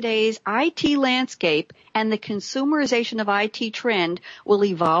how today's IT landscape and the consumerization of IT trend will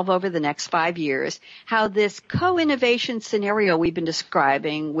evolve over the next 5 years, how this co-innovation scenario we've been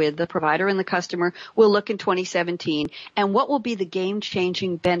describing with the provider and the customer will look in 2017, and what will be the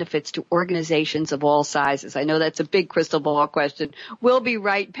game-changing benefits to organizations of all sizes. I know that's a big crystal ball question. We'll be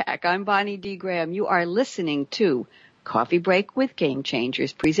right back. I'm Bonnie D. Graham. You are listening to Coffee Break with Game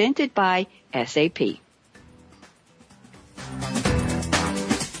Changers, presented by SAP.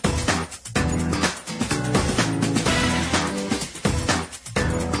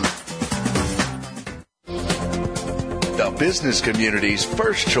 The business community's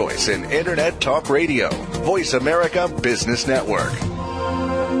first choice in Internet Talk Radio, Voice America Business Network.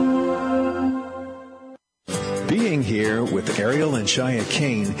 Being Here with Ariel and Shia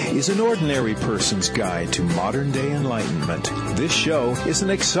Kane is an ordinary person's guide to modern-day enlightenment. This show is an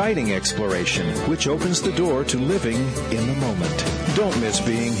exciting exploration which opens the door to living in the moment. Don't miss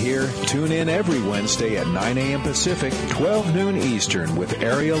Being Here. Tune in every Wednesday at 9 a.m. Pacific, 12 noon Eastern with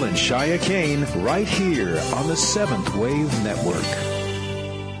Ariel and Shia Kane right here on the Seventh Wave Network.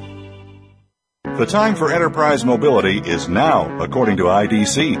 The time for enterprise mobility is now, according to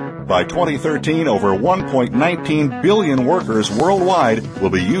IDC. By 2013, over 1.19 billion workers worldwide will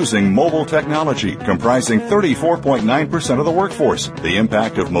be using mobile technology, comprising 34.9% of the workforce. The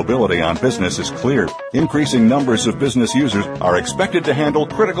impact of mobility on business is clear. Increasing numbers of business users are expected to handle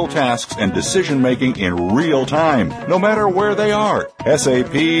critical tasks and decision-making in real time, no matter where they are.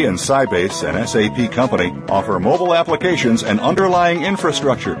 SAP and Sybase, an SAP company, offer mobile applications and underlying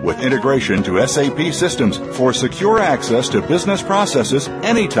infrastructure with integration to SAP systems for secure access to business processes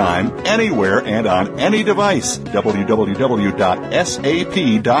anytime, anywhere, and on any device. www.sap.com.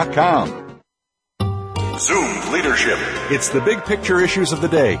 Zoomed Leadership. It's the big picture issues of the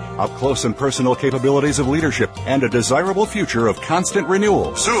day, up close and personal capabilities of leadership, and a desirable future of constant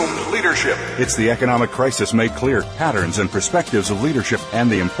renewal. Zoomed Leadership. It's the economic crisis made clear, patterns and perspectives of leadership,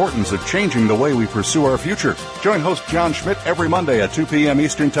 and the importance of changing the way we pursue our future. Join host John Schmidt every Monday at 2 p.m.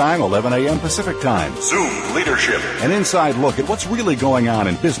 Eastern Time, 11 a.m. Pacific Time. Zoomed Leadership. An inside look at what's really going on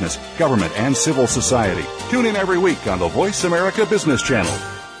in business, government, and civil society. Tune in every week on the Voice America Business Channel.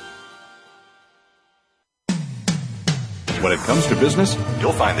 When it comes to business,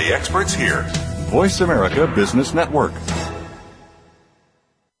 you'll find the experts here. Voice America Business Network.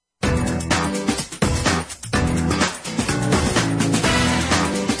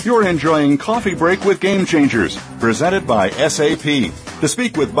 You're enjoying Coffee Break with Game Changers, presented by SAP. To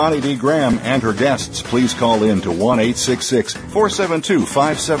speak with Bonnie D. Graham and her guests, please call in to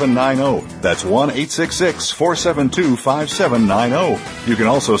 1-866-472-5790. That's 1-866-472-5790. You can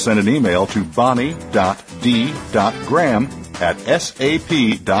also send an email to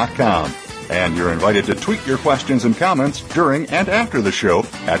bonnie.d.graham@sap.com. And you're invited to tweet your questions and comments during and after the show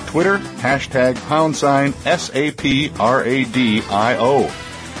at Twitter, #SAPRADIO.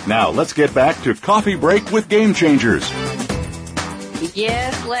 Now, let's get back to Coffee Break with Game Changers.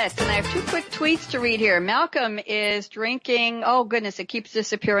 Yes, let's. And I have two quick tweets to read here. Malcolm is drinking, oh goodness, it keeps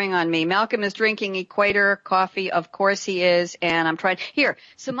disappearing on me. Malcolm is drinking Equator coffee. Of course he is. And I'm trying, here,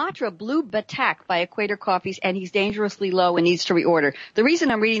 Sumatra Blue Batak by Equator Coffees, and he's dangerously low and needs to reorder. The reason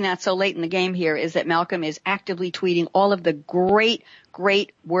I'm reading that so late in the game here is that Malcolm is actively tweeting all of the great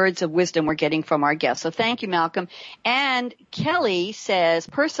words of wisdom we're getting from our guests. So thank you, Malcolm. And Kelly says,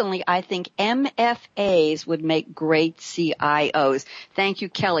 personally, I think MFAs would make great CIOs. Thank you,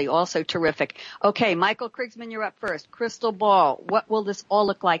 Kelly. Also terrific. Okay, Michael Krigsman, you're up first. Crystal ball. What will this all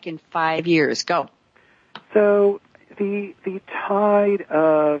look like in 5 years? Go. So the tide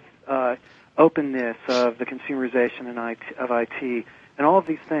of openness, of the consumerization of IT, and all of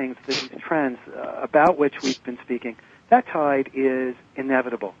these things, these trends about which we've been speaking, that tide is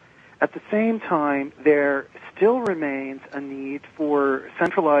inevitable. At the same time, there still remains a need for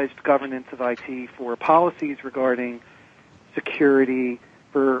centralized governance of IT, for policies regarding security,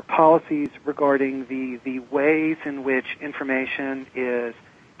 for policies regarding the ways in which information is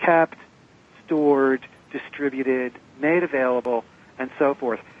kept, stored, distributed, made available, and so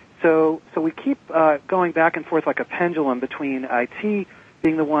forth. So we keep going back and forth like a pendulum between IT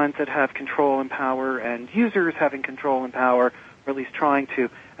being the ones that have control and power, and users having control and power, or at least trying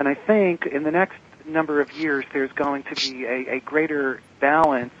to. And I think in the next number of years, there's going to be a greater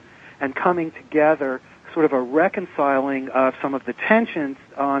balance and coming together, sort of a reconciling of some of the tensions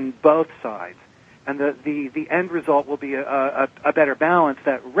on both sides. And the end result will be a better balance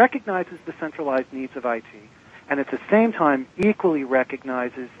that recognizes the centralized needs of IT, and at the same time equally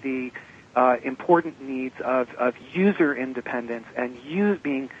recognizes the important needs of user independence and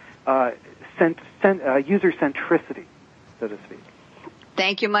user centricity, so to speak.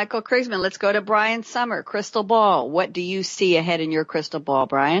 Thank you, Michael Krigsman. Let's go to Brian Summer. Crystal ball. What do you see ahead in your crystal ball,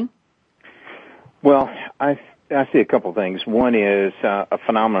 Brian? Well, I see a couple things. One is a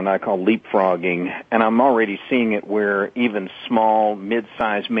phenomenon I call leapfrogging, and I'm already seeing it where even small,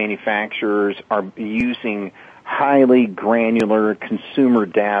 mid-sized manufacturers are using highly granular consumer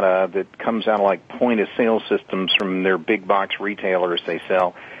data that comes out of like point-of-sale systems from their big box retailers they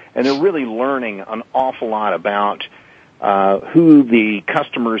sell, and they're really learning an awful lot about who the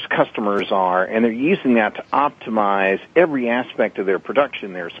customers are, and they're using that to optimize every aspect of their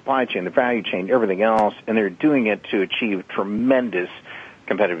production, their supply chain, their value chain, everything else, and they're doing it to achieve tremendous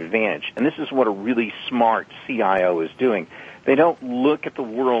competitive advantage. And this is what a really smart CIO is doing. They don't look at the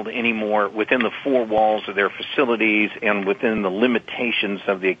world anymore within the four walls of their facilities and within the limitations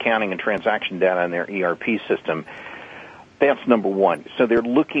of the accounting and transaction data in their ERP system. That's number one. So they're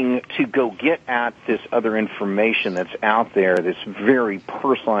looking to go get at this other information that's out there, this very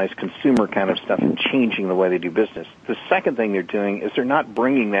personalized consumer kind of stuff, and changing the way they do business. The second thing they're doing is they're not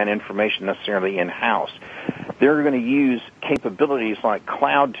bringing that information necessarily in-house. They're going to use capabilities like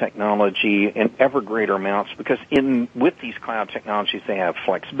cloud technology in ever greater amounts because with these cloud technologies they have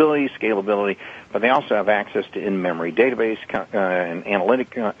flexibility, scalability, but they also have access to in-memory database and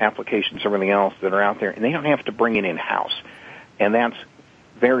analytic applications, everything else that are out there, and they don't have to bring it in-house. And that's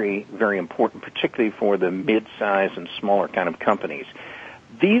very, very important, particularly for the mid-size and smaller kind of companies.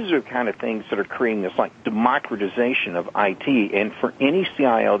 These are kind of things that are creating this like democratization of IT, and for any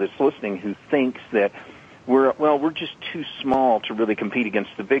CIO that's listening who thinks that we're just too small to really compete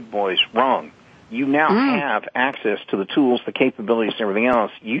against the big boys, wrong. You now have access to the tools, the capabilities, and everything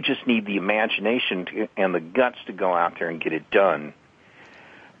else. You just need the imagination and the guts to go out there and get it done.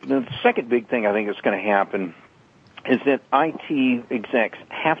 The second big thing I think that's going to happen is that IT execs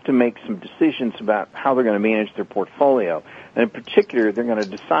have to make some decisions about how they're going to manage their portfolio. And in particular, they're going to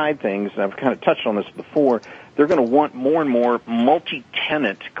decide things, and I've kind of touched on this before, they're going to want more and more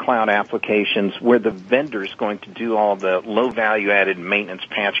multi-tenant cloud applications where the vendor is going to do all the low-value-added maintenance,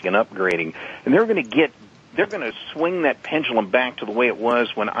 patching, and upgrading. And they're going to swing that pendulum back to the way it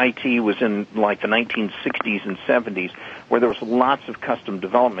was when IT was in like the 1960s and 70s, where there was lots of custom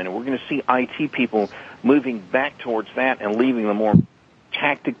development. And we're going to see IT people moving back towards that and leaving the more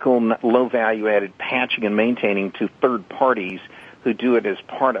tactical, low-value-added patching and maintaining to third parties who do it as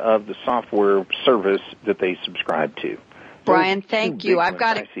part of the software service that they subscribe to. Brian, thank you. I've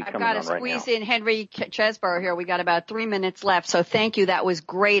got to squeeze in Henry Chesborough here. We got about 3 minutes left, so thank you. That was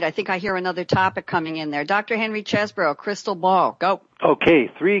great. I think I hear another topic coming in there. Dr. Henry Chesborough, crystal ball, go. Okay,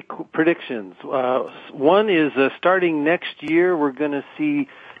 3 predictions. One is starting next year, we're going to see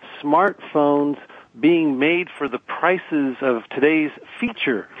smartphones being made for the prices of today's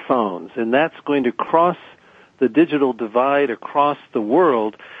feature phones, and that's going to cross the digital divide across the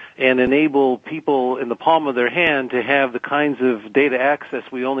world and enable people in the palm of their hand to have the kinds of data access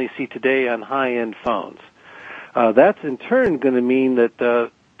we only see today on high-end phones. That's in turn going to mean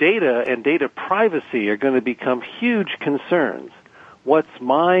that data and data privacy are going to become huge concerns. What's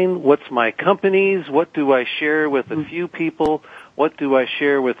mine? What's my company's? What do I share with a few people? What do I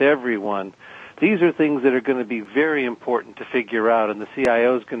share with everyone? These are things that are going to be very important to figure out, and the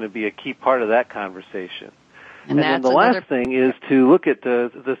CIO is going to be a key part of that conversation. And then the last thing is to look at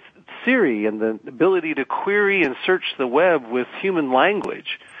the Siri and the ability to query and search the web with human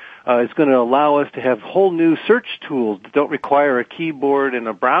language. It's going to allow us to have whole new search tools that don't require a keyboard and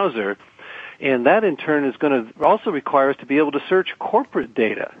a browser. And that, in turn, is going to also require us to be able to search corporate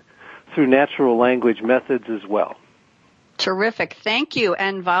data through natural language methods as well. Terrific. Thank you.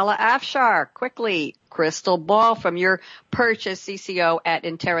 And Vala Afshar, quickly, crystal ball from your perch as CCO at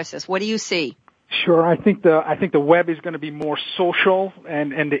Enterasys. What do you see? Sure. I think the web is going to be more social,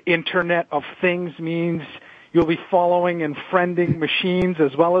 and the Internet of Things means you'll be following and friending machines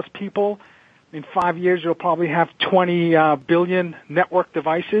as well as people. In 5 years, you'll probably have 20 billion network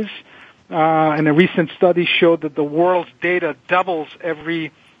devices. And a recent study showed that the world's data doubles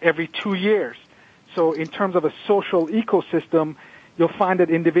every 2 years. So in terms of a social ecosystem, you'll find that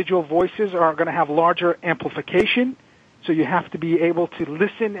individual voices are going to have larger amplification. So you have to be able to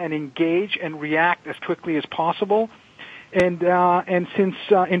listen and engage and react as quickly as possible. And since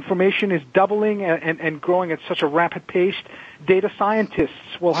information is doubling and growing at such a rapid pace, data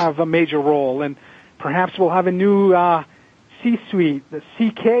scientists will have a major role. And perhaps we'll have a new C-suite, the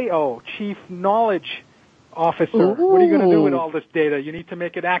CKO, Chief Knowledge Officer. Ooh. What are you going to do with all this data? You need to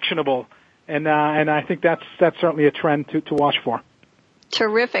make it actionable. And I think that's certainly a trend to watch for.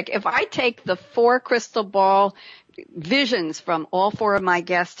 Terrific. If I take the 4 crystal ball visions from all 4 of my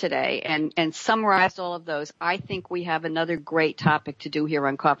guests today and summarized all of those, I think we have another great topic to do here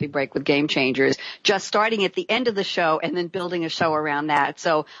on Coffee Break with Game Changers, just starting at the end of the show and then building a show around that.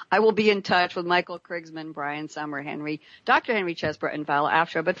 So I will be in touch with Michael Krigsman, Brian Summer, Dr. Henry Chesborough, and Vala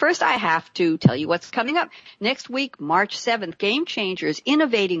Afshar. But first I have to tell you what's coming up. Next week, March 7th, Game Changers,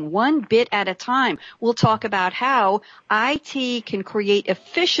 innovating one bit at a time. We'll talk about how IT can create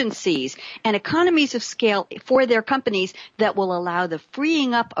efficiencies and economies of scale for their their companies that will allow the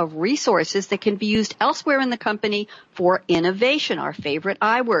freeing up of resources that can be used elsewhere in the company for innovation, our favorite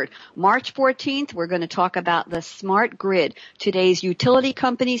I word. March 14th, we're going to talk about the smart grid, today's utility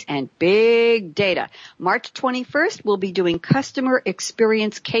companies and big data. March 21st, we'll be doing customer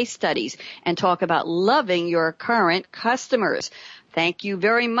experience case studies and talk about loving your current customers. Thank you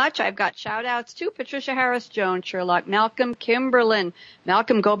very much. I've got shout-outs to Patricia Harris, Joan Sherlock, Malcolm Kimberlin.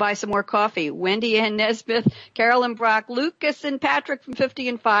 Malcolm, go buy some more coffee. Wendy Ann Nesbitt, Carolyn Brock, Lucas and Patrick from 50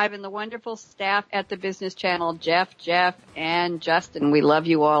 and 5, and the wonderful staff at the Business Channel, Jeff, and Justin. We love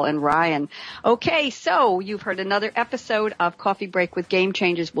you all, and Ryan. Okay, so you've heard another episode of Coffee Break with Game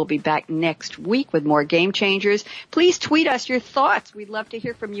Changers. We'll be back next week with more Game Changers. Please tweet us your thoughts. We'd love to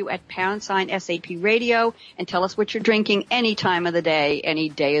hear from you at #SAP Radio, and tell us what you're drinking any time of the day, any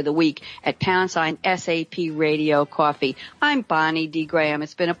day of the week at #SAP Radio Coffee. I'm Bonnie D. Graham.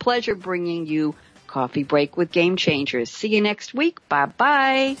 It's been a pleasure bringing you Coffee Break with Game Changers. See you next week.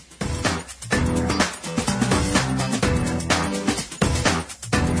 Bye-bye.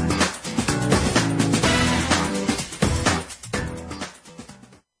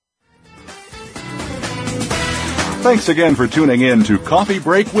 Thanks again for tuning in to Coffee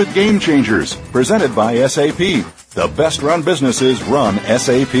Break with Game Changers, presented by SAP. The best-run businesses run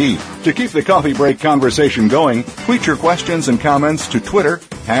SAP. To keep the coffee break conversation going, tweet your questions and comments to Twitter,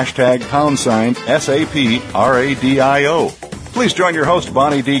 #SAPRADIO. Please join your host,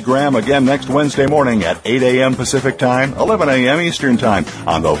 Bonnie D. Graham, again next Wednesday morning at 8 a.m. Pacific Time, 11 a.m. Eastern Time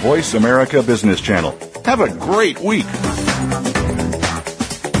on the Voice America Business Channel. Have a great week.